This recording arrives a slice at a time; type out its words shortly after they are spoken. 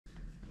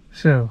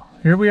So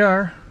here we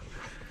are,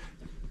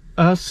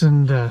 us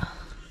and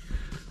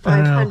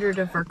 500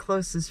 of our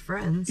closest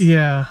friends.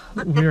 Yeah,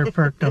 we are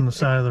parked on the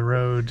side of the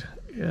road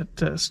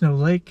at Snow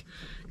Lake.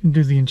 Can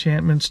do the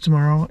enchantments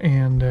tomorrow,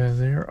 and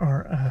there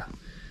are a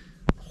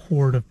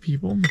horde of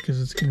people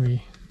because it's going to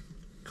be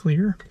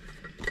clear.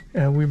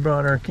 We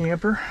brought our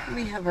camper.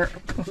 We have our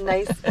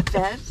nice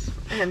bed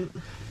and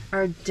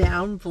our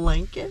down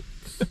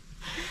blankets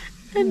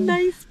and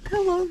nice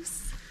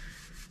pillows.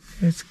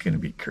 It's going to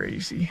be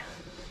crazy.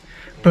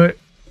 But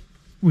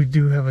we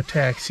do have a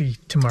taxi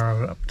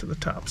tomorrow up to the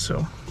top,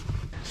 so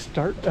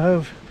start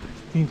of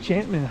the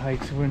enchantment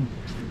hikes when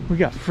we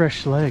got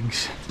fresh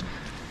legs.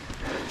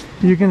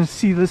 You're gonna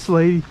see this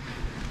lady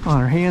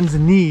on her hands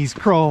and knees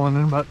crawling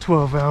in about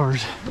 12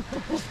 hours.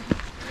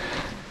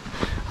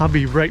 I'll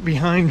be right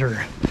behind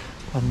her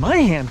on my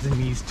hands and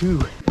knees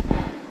too.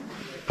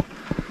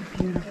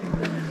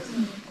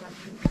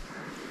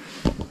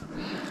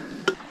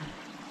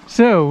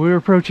 So we're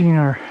approaching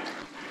our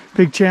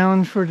big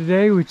challenge for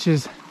today, which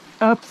is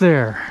up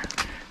there,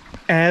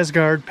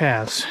 Asgard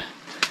Pass.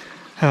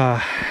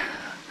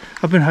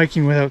 I've been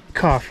hiking without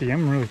coffee.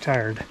 I'm really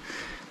tired,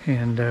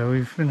 and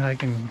we've been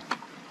hiking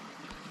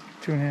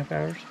 2.5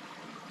 hours.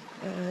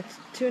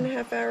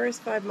 2.5 hours,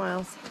 5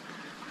 miles.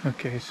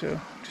 Okay,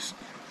 so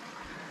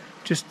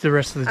just the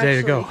rest of the day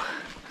to go.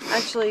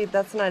 Actually,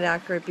 that's not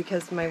accurate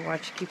because my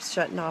watch keeps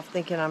shutting off,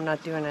 thinking I'm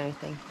not doing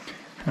anything.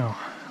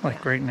 Oh,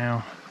 like right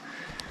now.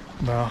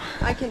 Well,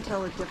 I can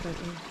tell it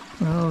differently.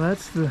 Well,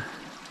 that's the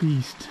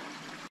beast.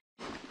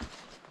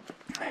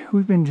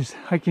 We've been just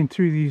hiking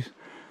through these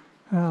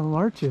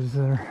larches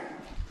that are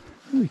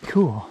really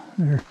cool.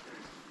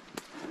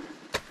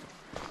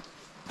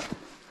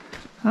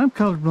 I'm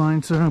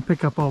colorblind, so I don't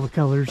pick up all the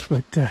colors,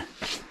 but are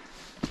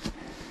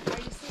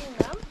you seeing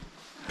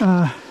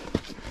them?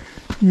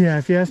 Yeah,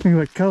 if you ask me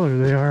what color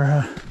they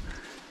are,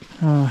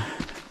 I'm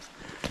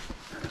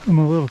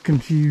a little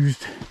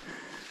confused.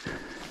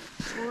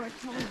 What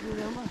color do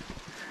they look?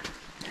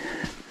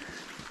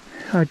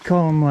 I'd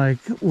call them like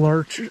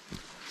larch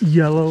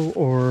yellow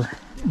or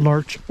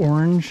larch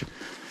orange.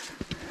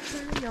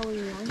 Yellow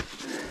orange.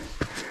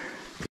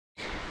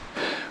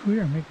 We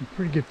are making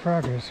pretty good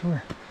progress.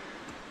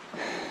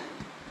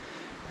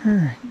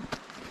 We're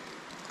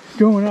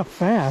going up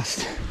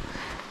fast.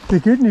 The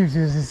good news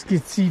is it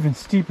gets even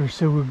steeper,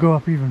 so we'll go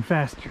up even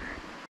faster.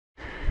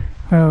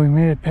 Well, we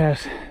made it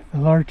past the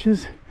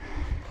larches,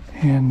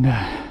 and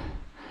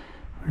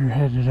we're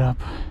headed up.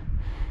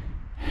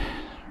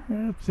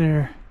 Right up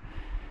there.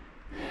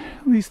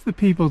 At least the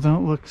people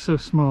don't look so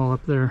small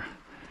up there.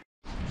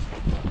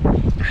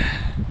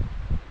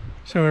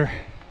 So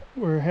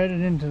we're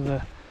headed into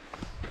the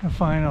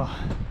final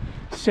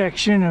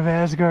section of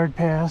Asgard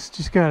Pass.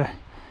 Just gotta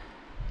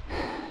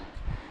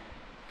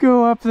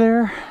go up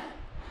there.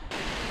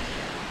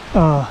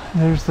 Oh,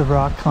 there's the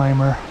rock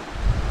climber.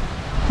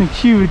 I think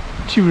she would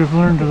have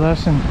learned a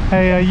lesson.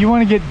 Hey, you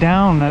want to get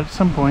down at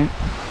some point.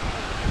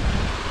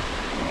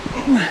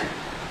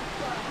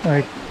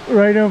 Like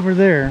right over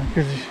there,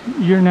 because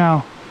you're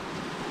now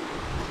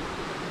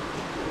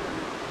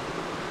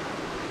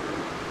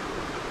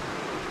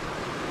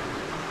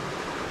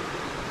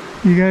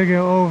you gotta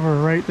go over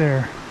right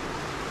there.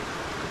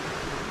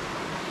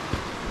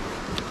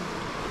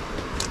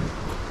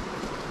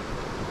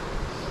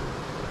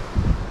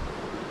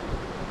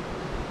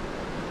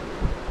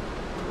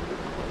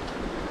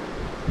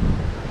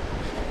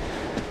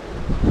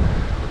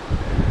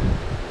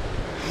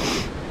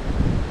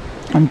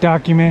 I'm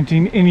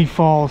documenting any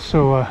falls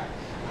so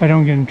I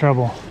don't get in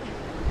trouble.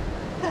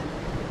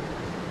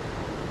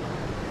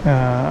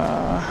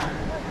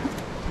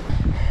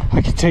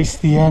 I can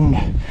taste the end.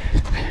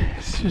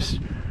 It's just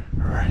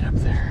right up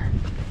there.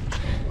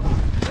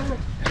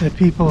 The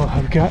people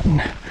have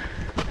gotten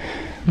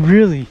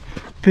really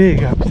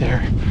big up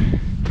there.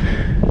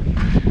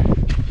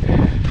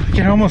 I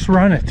can almost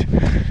run it.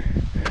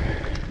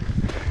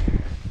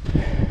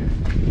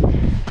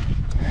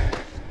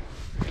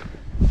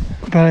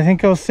 But I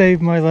think I'll save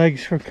my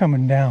legs for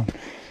coming down.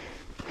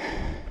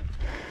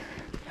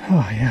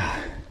 Oh yeah.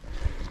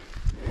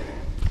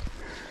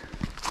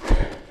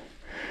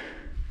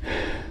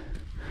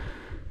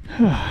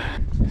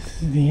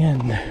 This is the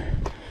end.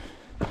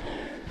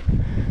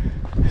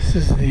 This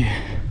is the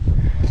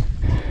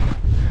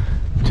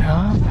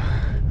top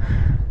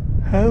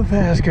of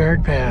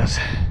Asgard Pass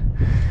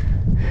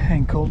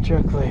and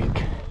Kolchak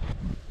Lake.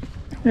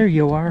 There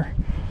you are.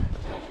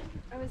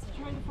 I was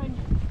trying to find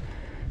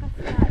a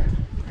flat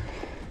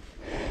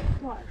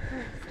spot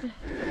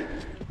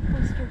first.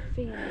 Poster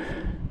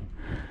fan.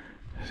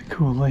 It's a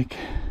cool lake.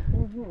 A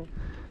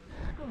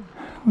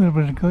little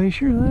bit of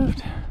glacier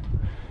left.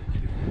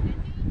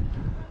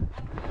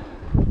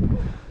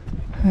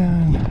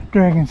 And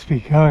Dragon's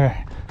Peak.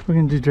 Okay, we're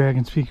gonna do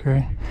Dragon's Peak,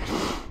 right?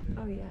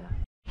 Oh yeah.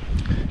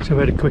 So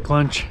we had a quick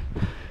lunch.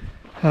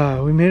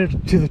 We made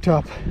it to the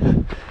top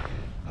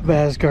of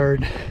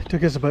Asgard. It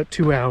took us about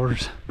 2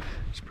 hours.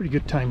 It's pretty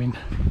good timing.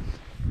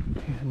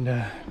 And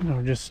now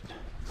we're just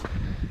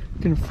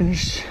gonna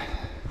finish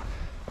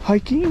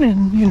hiking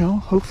and, you know,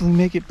 hopefully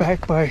make it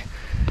back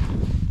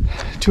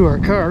to our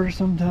car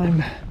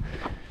sometime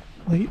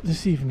late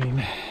this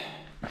evening.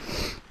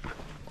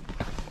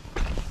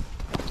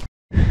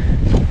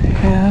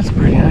 Yeah, that's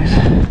pretty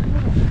nice.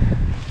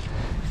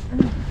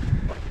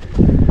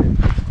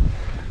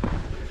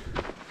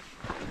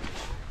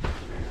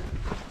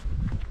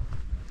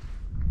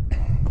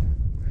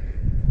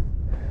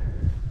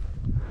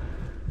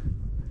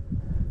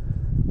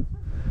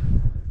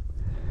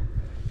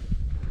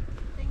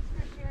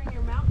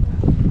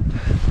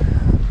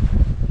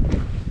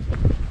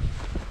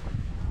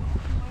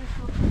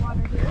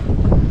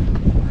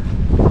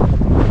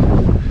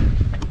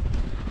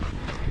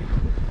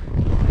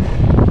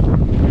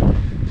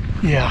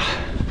 Yeah,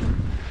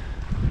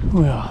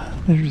 well,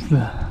 there's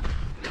the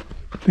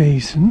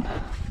basin.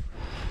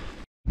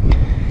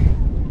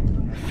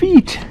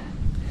 Feet!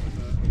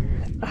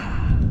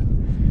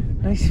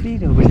 Nice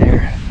feet over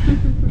there.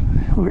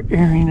 We're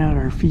airing out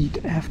our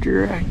feet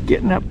after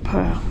getting up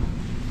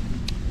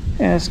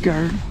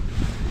Asgard.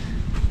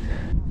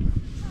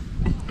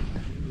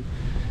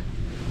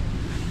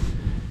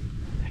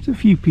 There's a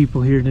few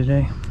people here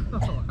today.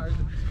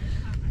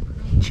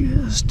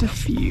 Just a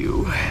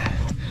few.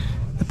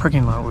 The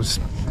parking lot was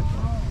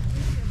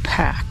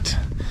packed.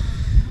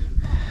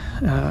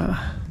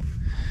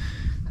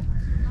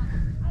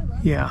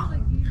 Yeah,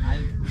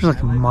 there's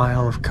like a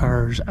mile of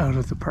cars out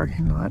of the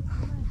parking lot.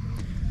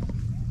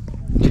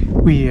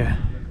 We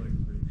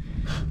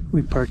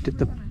parked at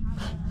the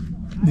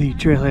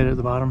trailhead at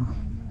the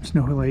bottom,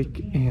 Snow Lake,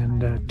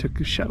 and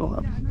took a shuttle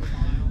up.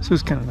 So it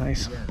was kind of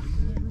nice.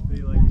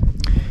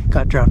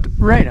 Got dropped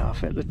right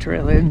off at the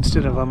trailhead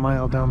instead of a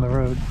mile down the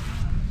road.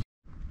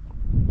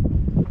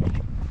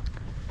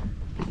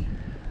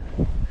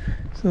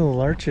 So the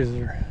larches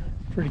are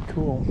pretty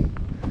cool.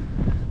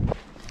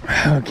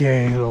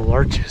 Okay, the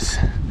larches.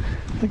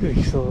 Look at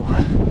these little...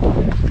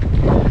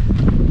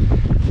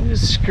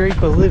 Just scrape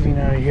a living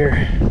out of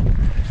here.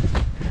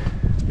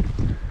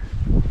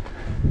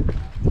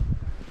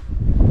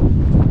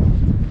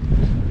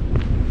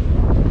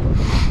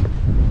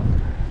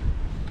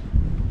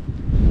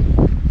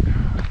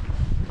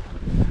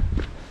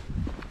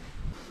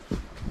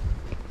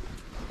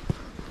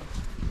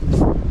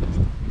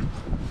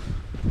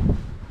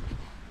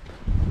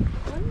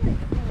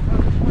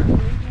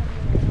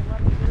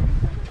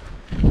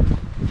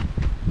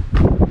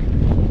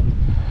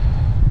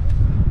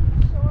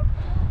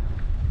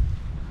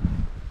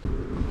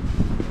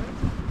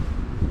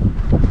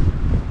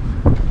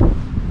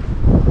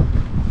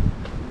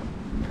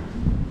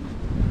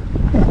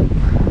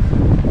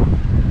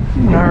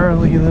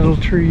 Gnarly little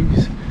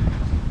trees.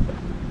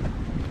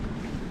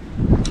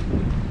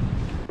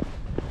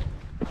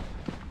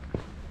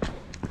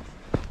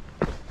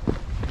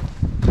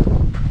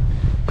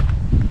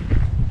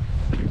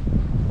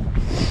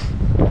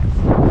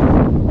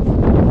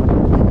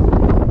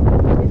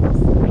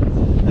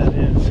 That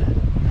is.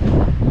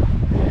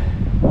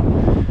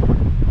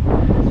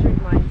 This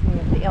reminds me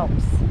of the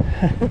Alps.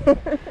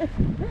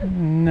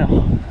 No,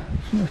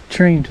 there's no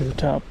train to the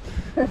top.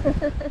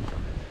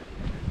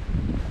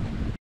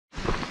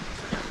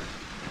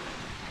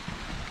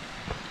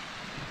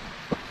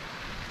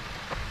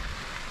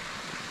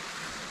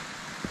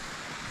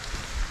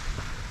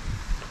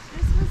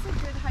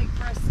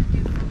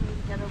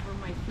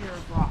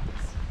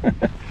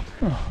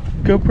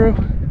 GoPro?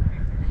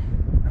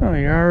 Oh,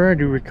 you're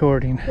already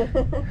recording. Oh,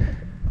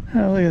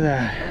 look at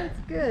that.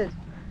 That's good.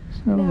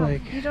 Snow No,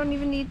 Lake. you don't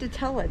even need to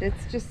tell it.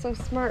 It's just so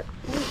smart.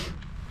 You're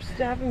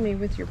stabbing me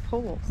with your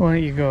poles. Why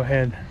don't you go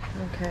ahead?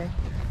 Okay.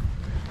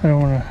 I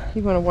don't want to...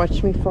 You want to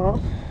watch me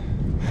fall?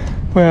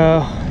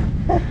 Well,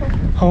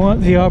 I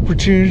want the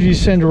opportunity to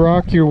send a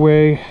rock your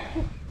way.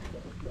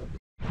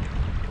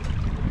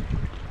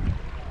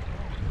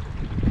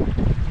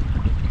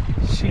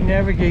 She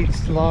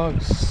navigates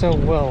logs so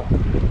well.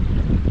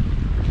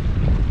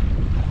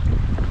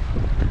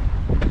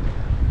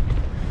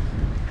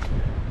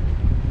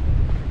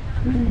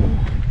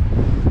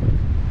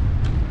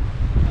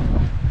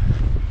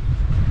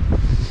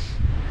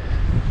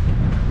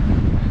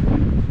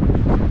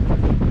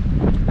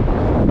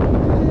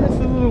 It's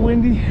a little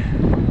windy.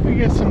 We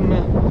got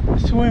some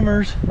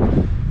swimmers.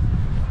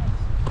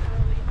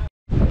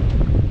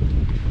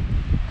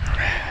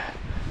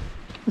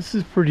 This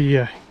is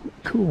pretty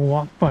cool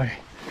walk by.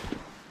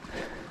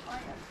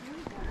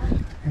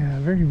 Yeah,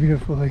 very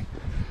beautiful lake.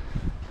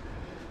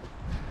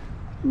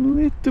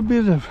 Little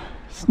bit of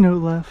snow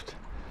left.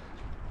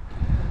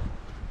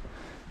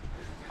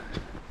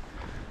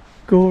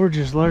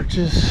 Gorgeous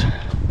larches.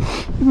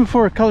 Even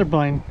for a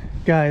colorblind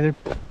guy,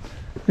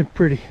 they're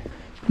pretty.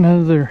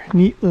 Another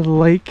neat little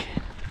lake.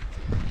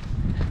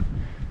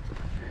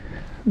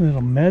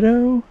 Little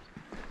meadow.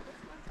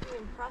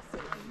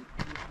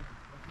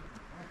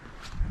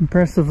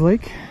 Impressive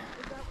lake. Is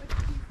that what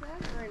he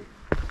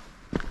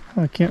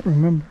said? I can't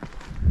remember.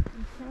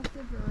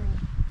 Impressive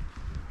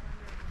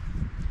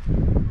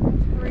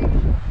or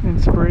inspirational?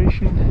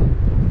 Inspiration.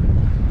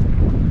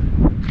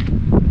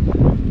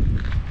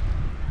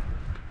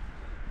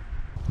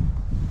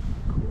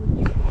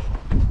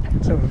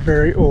 So a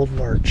very old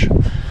larch.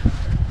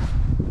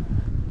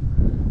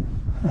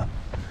 Huh.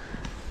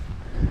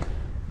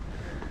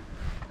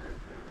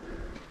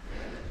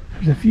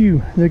 There's a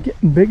few. They're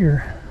getting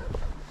bigger.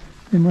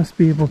 They must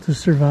be able to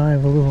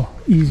survive a little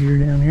easier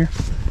down here.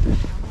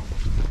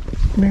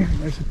 Man,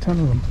 there's a ton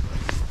of them.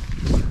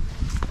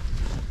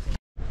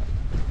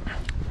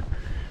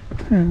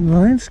 And the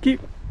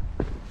landscape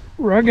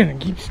rugged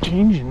and keeps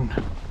changing.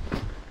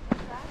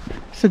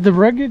 So the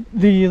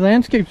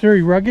landscape's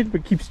very rugged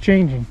but keeps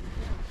changing.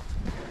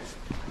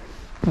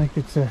 Like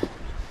it's a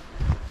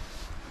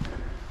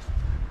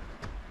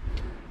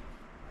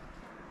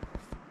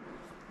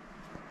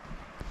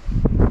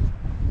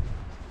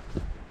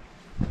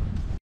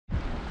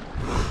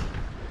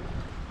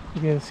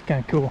yeah, this is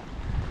kind of cool.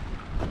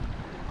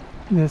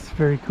 This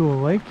very cool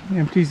lake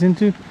empties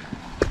into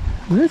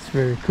this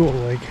very cool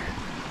lake.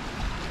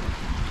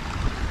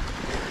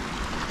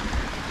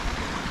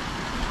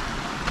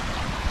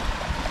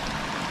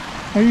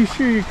 Are you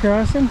sure you're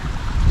crossing?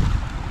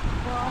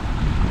 Well,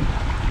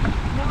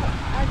 no,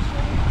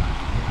 actually,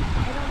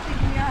 I don't think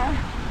we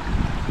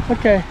are.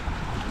 Okay,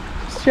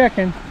 just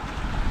checking.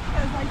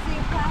 Because I see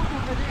a path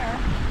over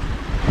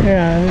there.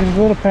 Yeah, there's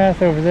a little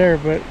path over there,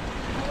 but I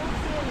don't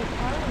see any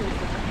cars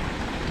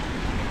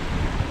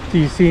there. do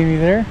you see any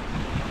there?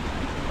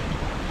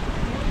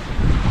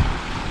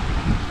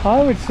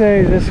 I would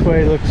say this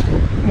way looks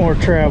more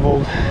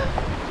traveled.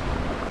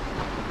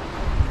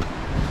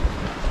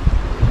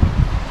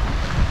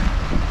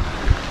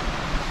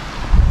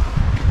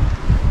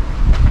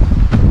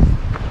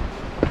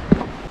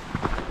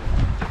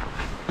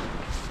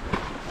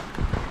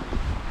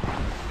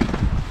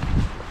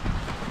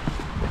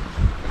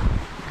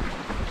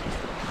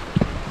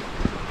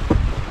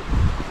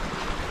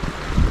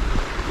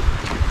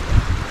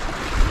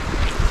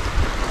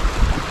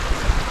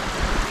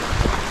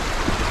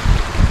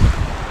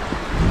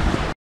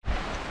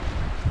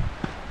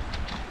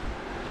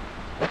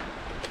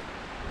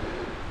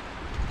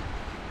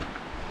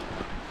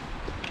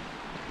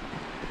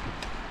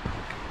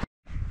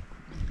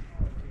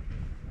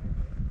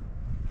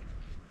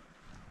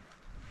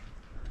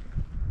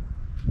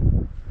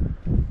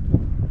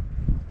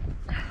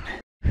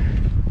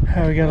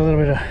 We got a little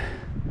bit of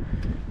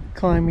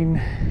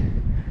climbing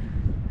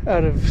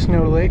out of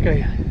Snow Lake.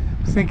 I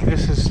think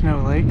this is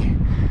Snow Lake.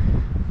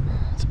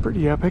 It's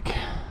pretty epic,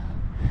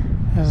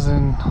 as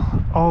in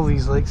all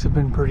these lakes have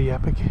been pretty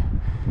epic.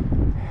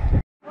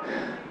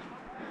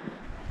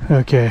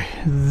 Okay,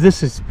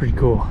 this is pretty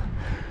cool.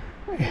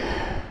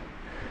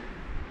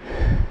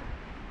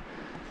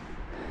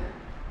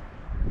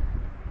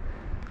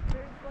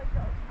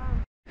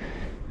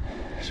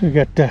 So we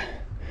got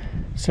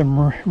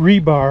some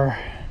rebar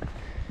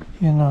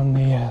in on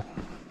the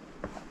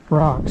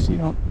rocks. You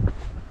don't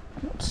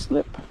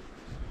slip.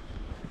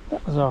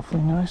 That was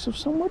awfully nice of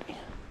somebody.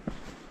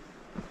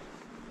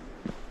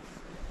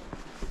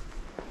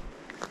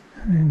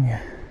 And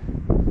then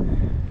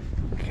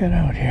you get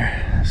out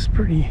here. It's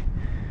pretty.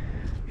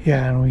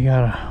 Yeah, and we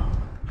gotta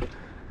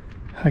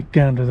hike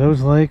down to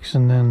those lakes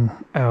and then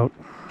out.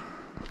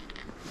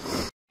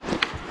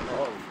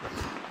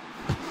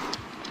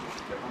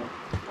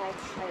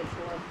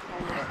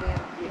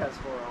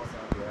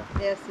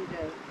 Yes, he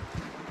does.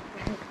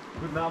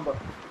 Good number.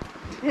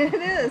 It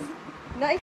is. Nice.